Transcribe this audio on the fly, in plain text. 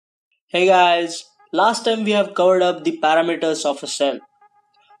Hey guys, last time we have covered up the parameters of a cell,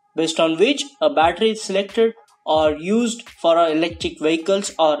 based on which a battery is selected or used for our electric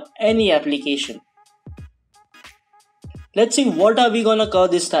vehicles or any application. Let's see what are we gonna cover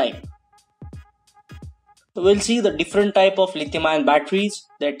this time. We'll see the different type of lithium-ion batteries,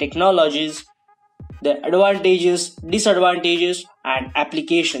 their technologies, their advantages, disadvantages and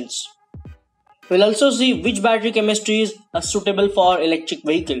applications. We'll also see which battery chemistries are suitable for electric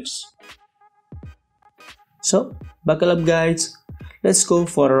vehicles. So, buckle up guys, let's go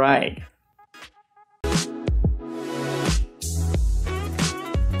for a ride.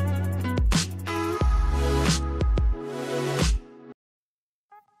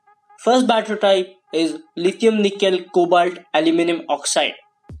 First battery type is Lithium-Nickel-Cobalt-Aluminium oxide,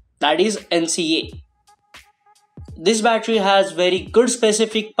 that is NCA. This battery has very good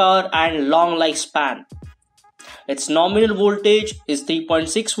specific power and long lifespan. Its nominal voltage is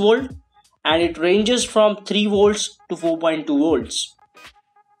 3.6 volt and it ranges from 3 volts to 4.2 volts.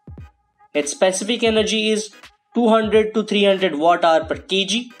 Its specific energy is 200 to 300 watt-hour per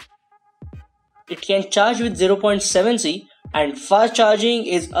kg. It can charge with 0.7 C and fast charging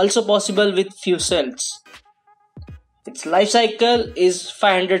is also possible with few cells. Its life cycle is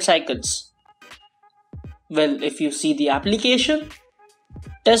 500 cycles. Well, if you see the application,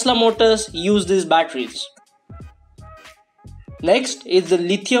 Tesla motors use these batteries. Next is the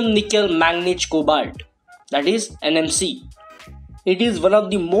Lithium-Nickel-Manganese-Cobalt, that is NMC. It is one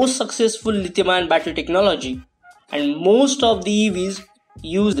of the most successful lithium-ion battery technology and most of the EVs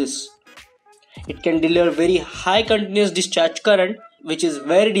use this. It can deliver very high continuous discharge current which is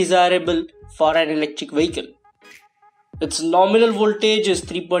very desirable for an electric vehicle. Its nominal voltage is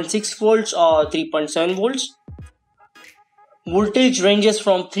 3.6 volts or 3.7 volts. Voltage ranges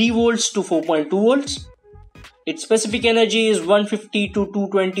from 3 volts to 4.2 volts. Its specific energy is 150 to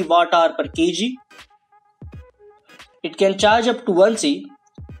 220 watt-hour per kg. It can charge up to 1 C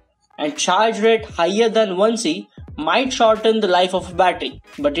and charge rate higher than 1 C might shorten the life of a battery,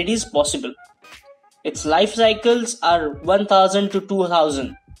 but it is possible. Its life cycles are 1000 to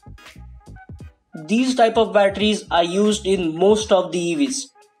 2000. These type of batteries are used in most of the EVs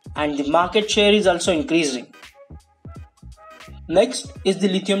and the market share is also increasing. Next is the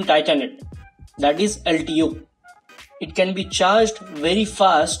lithium titanate, that is LTO. It can be charged very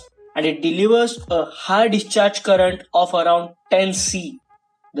fast and it delivers a high discharge current of around 10 C.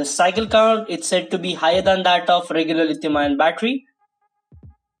 The cycle count is said to be higher than that of regular lithium-ion battery.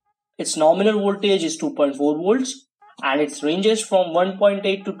 Its nominal voltage is 2.4 volts and its ranges from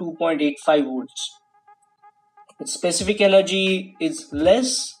 1.8 to 2.85 volts. Its specific energy is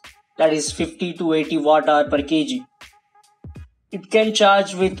less, that is 50 to 80 watt-hour per kg. It can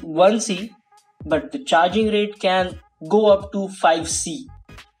charge with 1 C, but the charging rate can go up to 5 C.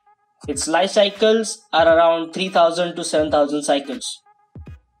 Its life cycles are around 3000 to 7000 cycles.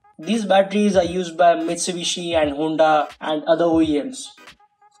 These batteries are used by Mitsubishi and Honda and other OEMs.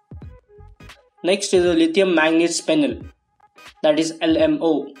 Next is the Lithium-Manganese-Spinel, that is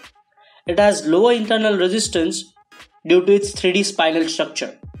LMO. It has lower internal resistance due to its 3D spinel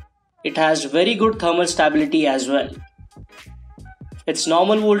structure. It has very good thermal stability as well. Its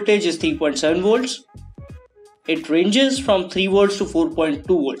normal voltage is 3.7 volts. It ranges from 3 volts to 4.2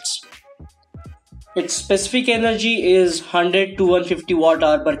 volts. Its specific energy is 100 to 150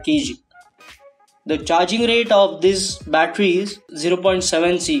 watt-hour per kg. The charging rate of this battery is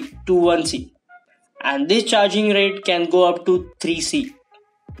 0.7 C to 1 C. And this charging rate can go up to 3 C.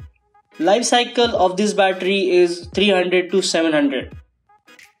 Life cycle of this battery is 300 to 700.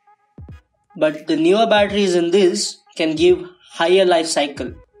 But the newer batteries in this can give higher life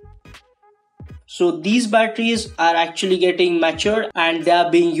cycle. So these batteries are actually getting matured and they are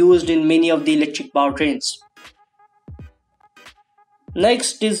being used in many of the electric powertrains.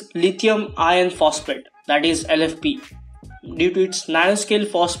 Next is Lithium-Iron-Phosphate, that is LFP. Due to its nanoscale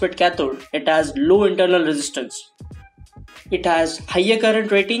phosphate cathode, it has low internal resistance. It has higher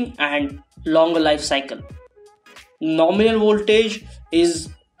current rating and longer life cycle. Nominal voltage is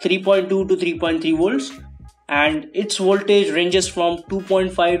 3.2 to 3.3 volts and its voltage ranges from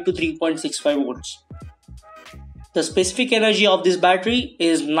 2.5 to 3.65 volts. The specific energy of this battery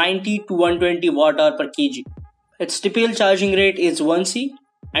is 90 to 120 watt-hour per kg. Its typical charging rate is 1 C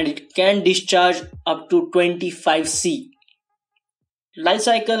and it can discharge up to 25 C. Life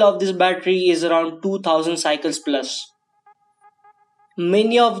cycle of this battery is around 2000 cycles plus.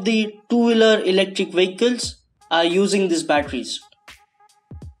 Many of the two-wheeler electric vehicles are using these batteries.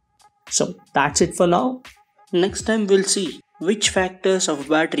 So that's it for now. Next time we'll see which factors of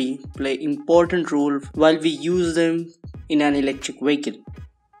battery play important role while we use them in an electric vehicle.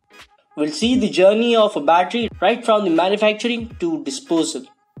 We'll see the journey of a battery right from the manufacturing to disposal.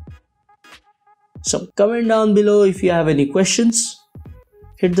 So comment down below if you have any questions.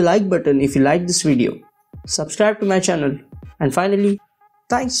 Hit the like button if you like this video. Subscribe to my channel. And finally,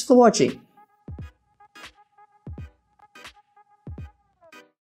 thanks for watching.